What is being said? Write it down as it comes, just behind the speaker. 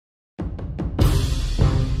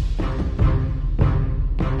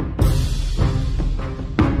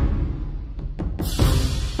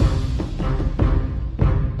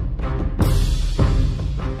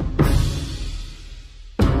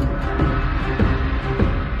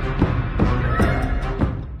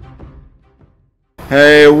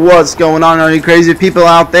Hey, what's going on, all you crazy people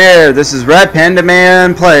out there? This is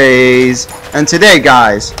RedPandaManPlayz, and today,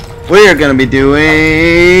 guys, we are going to be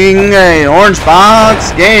doing an orange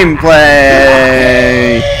box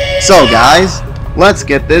gameplay. So, guys, let's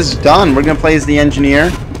get this done. We're going to play as the engineer,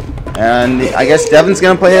 and I guess Devin's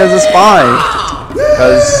going to play as a spy,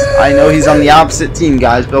 because I know he's on the opposite team,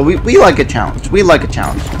 guys, but we like a challenge. We like a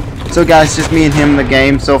challenge. So guys, just me and him in the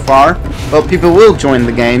game so far. But people will join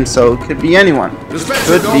the game, so it could be anyone.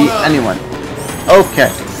 Could be anyone. Okay,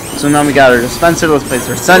 so now we got our dispenser. Let's place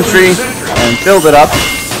our sentry and build it up.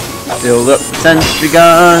 Build up the sentry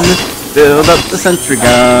gun. Build up the sentry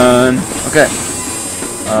gun. Okay.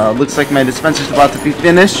 Looks like my dispenser's about to be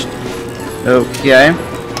finished. Okay.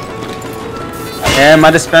 And my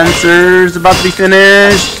dispenser's about to be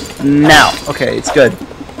finished now. Okay, it's good.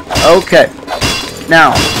 Okay.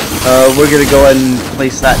 Now, we're gonna go ahead and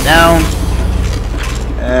place that down.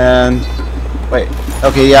 And wait.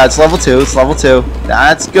 Okay, yeah, it's level 2. It's level 2.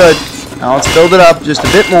 That's good. Now let's build it up just a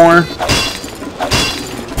bit more.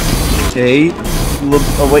 Okay.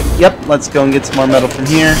 Oh wait. Yep. Let's go and get some more metal from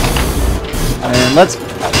here. And let's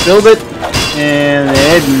build it. And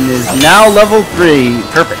it is now level 3.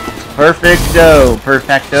 Perfect. Perfecto.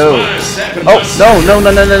 Perfecto. Oh no!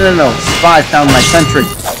 Spy found my sentry.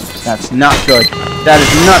 That's not good. That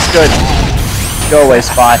is not good. Go away,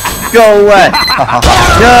 spy. Go away.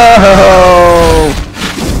 No!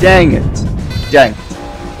 Dang it. Dang it.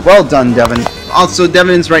 Well done, Devin. Also,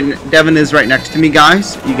 Devin is right next to me,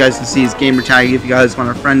 guys. You guys can see his gamertag if you guys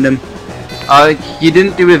want to friend him. He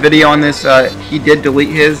didn't do a video on this. He did delete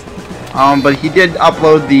his. But he did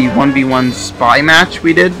upload the 1v1 spy match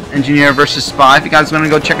we did. Engineer versus spy. If you guys want to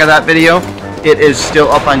go check out that video, it is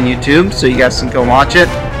still up on YouTube, so you guys can go watch it.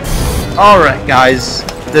 Alright, guys.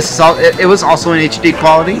 This is all. It was also in HD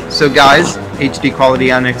quality. So, guys, HD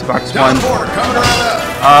quality on Xbox One.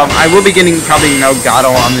 I will be getting probably an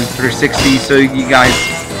Elgato on the 360, so you guys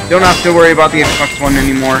don't have to worry about the Xbox One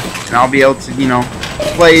anymore, and I'll be able to, you know,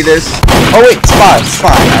 play this. Oh wait, spy! I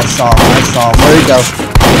saw him.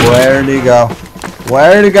 Where'd he go?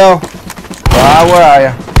 Where'd he go? Where are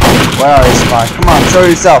you? Where are you, spy? Come on, show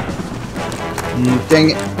yourself. Dang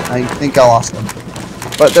it! I think I lost him.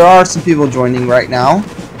 But there are some people joining right now.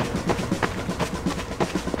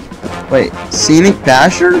 Wait, Scenic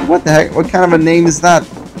Basher? What the heck? What kind of a name is that?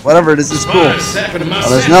 Whatever it is, it's cool. Oh,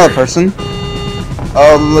 there's another person.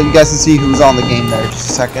 Oh, you guys can see who's on the game there. Just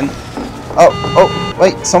a second. Oh,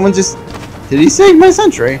 wait, someone just... Did he save my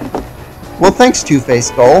sentry? Well, thanks,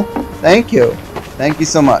 TwoFacedGull. Thank you. Thank you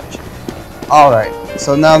so much. Alright,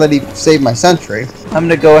 so now that he saved my sentry, I'm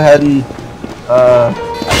gonna go ahead and,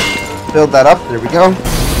 build that up. There we go.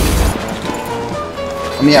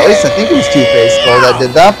 I mean, at least I think it was TwoFacedGull that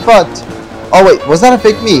did that, but... Oh, wait, was that a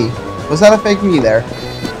fake me? Was that a fake me there?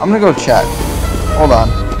 I'm gonna go check. Hold on.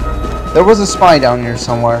 There was a spy down here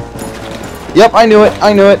somewhere. Yep, I knew it.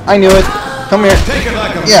 Come here.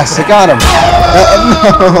 Yes, I got him.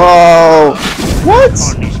 No! What?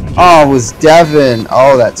 Oh, it was Devin.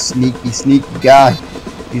 Oh, that sneaky guy.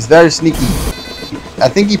 He's very sneaky. I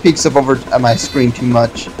think he peeks up over at my screen too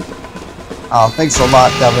much. Oh, thanks a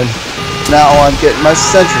lot, Devin. Now I'm getting my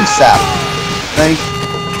sentry sapped.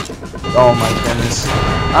 Oh my goodness.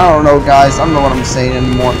 I don't know, guys. I don't know what I'm saying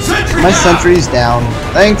anymore. My sentry's down.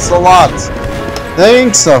 Thanks a lot.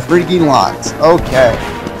 Thanks a freaking lot. Okay.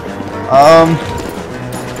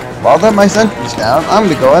 Well that my sentry's down, I'm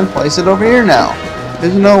gonna go ahead and place it over here now.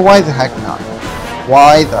 Because you know, why the heck not?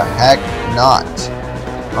 Why the heck not?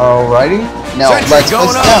 Alrighty. Now let's place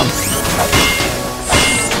it down.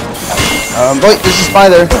 Wait, there's a spy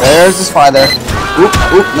there. There's a spy there. Oop,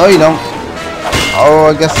 no you don't. Oh,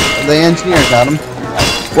 I guess the engineer got him.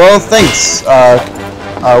 Well, thanks,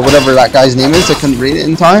 whatever that guy's name is. I couldn't read it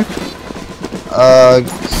in time.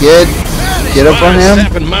 Get up on him.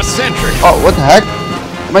 Oh, what the heck?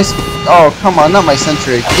 Oh, come on, not my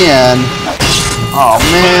sentry again. Oh,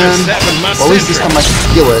 man. Well, at least this time I can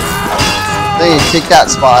kill it. Then you take that,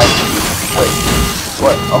 spy. Wait.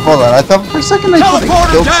 What? Oh, hold on. I thought for a second I thought I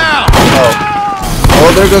killed someone. Oh,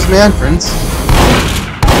 there goes my entrance.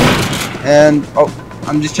 And, oh,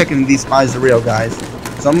 I'm just checking if these spies are real, guys.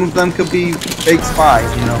 Some of them could be fake spies,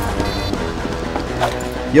 you know.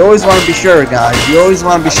 You always want to be sure, guys. You always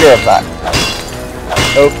want to be sure of that.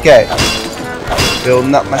 Okay.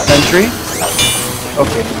 Building up my sentry.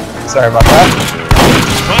 Okay. Sorry about that.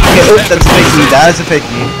 Okay, oops, that's a fake me. That is a fake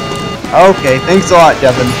me. Okay, thanks a lot,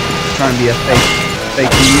 Devin. Trying to be a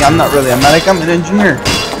fake me. I'm not really a medic. I'm an engineer.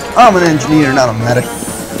 I'm an engineer, not a medic.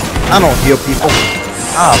 I don't heal people.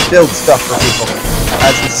 I build stuff for people.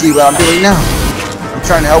 As you see what I'm doing now. I'm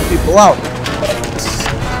trying to help people out.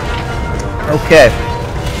 Okay.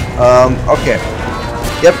 Okay.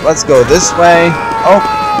 Yep, let's go this way. Oh,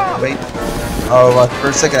 wait. Oh, for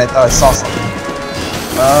a second I thought I saw something.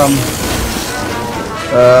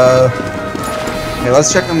 Okay,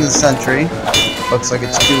 let's check on the Sentry. Looks like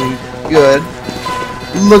it's doing good.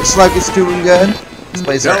 Looks like it's doing good. This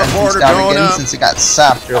place our entrance down again since it got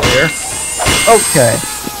sapped earlier. Okay.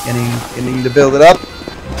 Getting to build it up.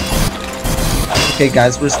 Okay,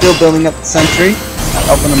 guys, we're still building up the Sentry.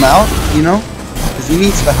 Helping him out, you know? Because he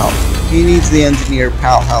needs the help. He needs the engineer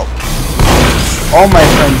pal help. All my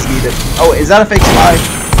friends need it. Oh, is that a fake spy?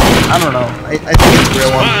 I don't know. I think it's a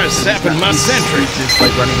real one. My Sentry. He's just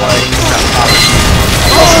like running away. He's not popping.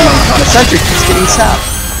 Also, my Sentry keeps getting sapped.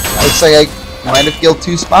 Looks like I might have killed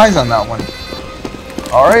 2 spies on that one.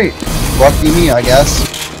 Alright. Lucky me, I guess.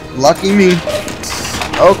 Lucky me.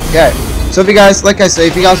 Okay. So if you guys, like I say,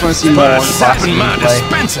 if you guys want to see more Orange Box gameplay,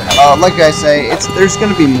 like I say, there's going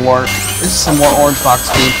to be more. This is some more Orange Box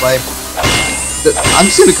gameplay. I'm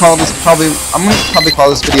just going to call this I'm going to probably call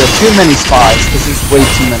this video Too Many Spies, because there's way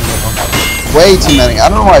too many of them. Way too many. I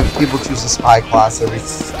don't know why people choose a spy class every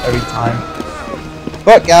time.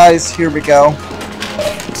 But guys, here we go.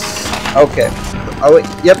 Okay. Oh wait,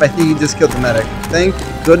 yep, I think he just killed the medic. Thank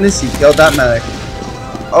goodness he killed that medic.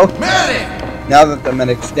 Okay. Medic! Now that the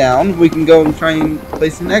medic's down, we can go and try and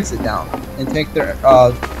place an exit down and take their,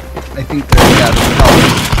 I think they're, yeah,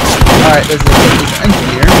 alright, there's an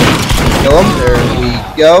engineer. Kill him. There we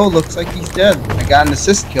go. Looks like he's dead. I got an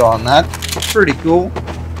assist kill on that. Pretty cool.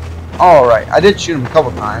 Alright, I did shoot him a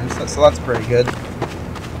couple times, so that's pretty good.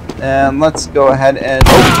 And let's go ahead and,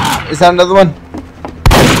 oh, is that another one?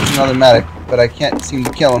 Yes, it's another medic, but I can't seem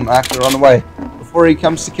to kill him. I have to run away before he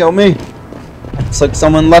comes to kill me. Looks like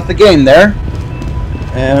someone left the game there.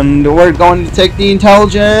 And we're going to take the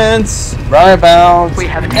intelligence right about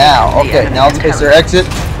now. Okay, now let's place our exit.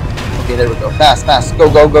 Okay, there we go. Fast, fast. Go,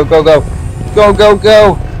 go, go, go, go. Go, go,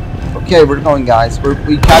 go. Okay, we're going, guys.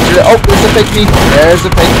 We captured it. Oh, there's a fake me. There's a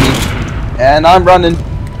fake me. And I'm running.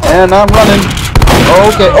 And I'm running.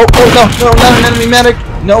 Okay. Oh, no, not an enemy medic.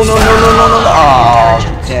 No. Oh,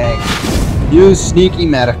 dang. You sneaky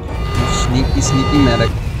medic. You sneaky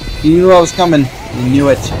medic. You knew I was coming. You knew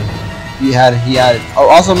it. He had it. Oh,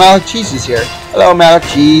 also Malik Cheese is here. Hello, Malik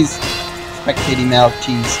Cheese. Spectating Malik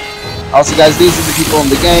Cheese. Also, guys, these are the people in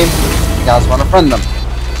the game. You guys want to friend them.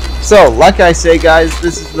 So, like I say, guys,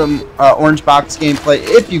 this is the Orange Box gameplay.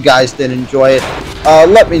 If you guys did enjoy it,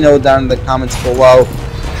 let me know down in the comments below.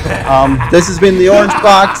 This has been the Orange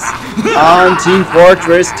Box on Team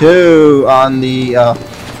Fortress 2 on the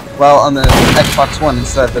on the Xbox One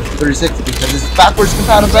instead of the 360 because it's backwards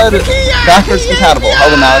compatible.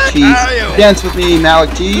 Hello, Malik Cheese. Dance with me,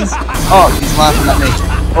 Malik Cheese. Oh, he's laughing at me.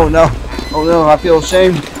 Oh no, I feel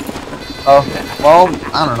ashamed. Oh, well,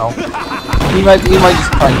 I don't know. He might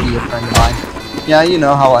just try to be a friend of mine. Yeah, you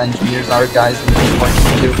know how engineers are, guys, in Team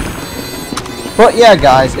Fortress 2. But yeah,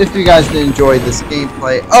 guys, if you guys did enjoy this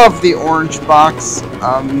gameplay of the Orange Box,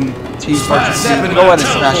 Team Fortress 2, go ahead and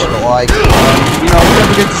smash it a like. You know, don't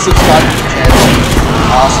forget to subscribe to the channel.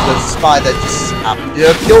 Also, there's a spy that just happened to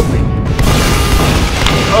have killed me.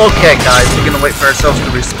 Okay, guys, we're gonna wait for ourselves to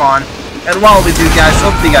respawn. And while we do, guys,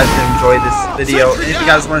 hopefully you guys did enjoy this video. And if you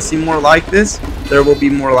guys want to see more like this, there will be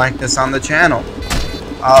more like this on the channel.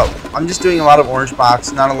 I'm just doing a lot of Orange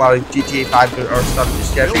Box, not a lot of GTA 5 or stuff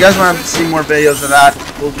just yet. If you guys want to see more videos of that,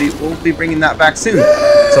 we'll be bringing that back soon.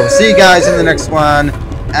 So we'll see you guys in the next one,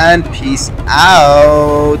 and peace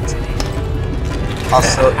out.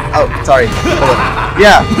 Also, oh, sorry. Hold on.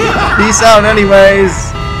 Yeah, peace out anyways.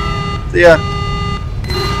 See ya.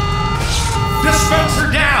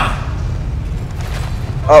 Dispenser down.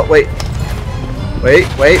 Oh, wait.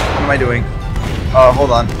 What am I doing?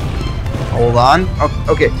 Hold on. Oh,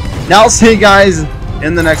 okay. Now I'll see you guys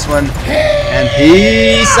in the next one. And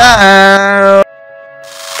peace out.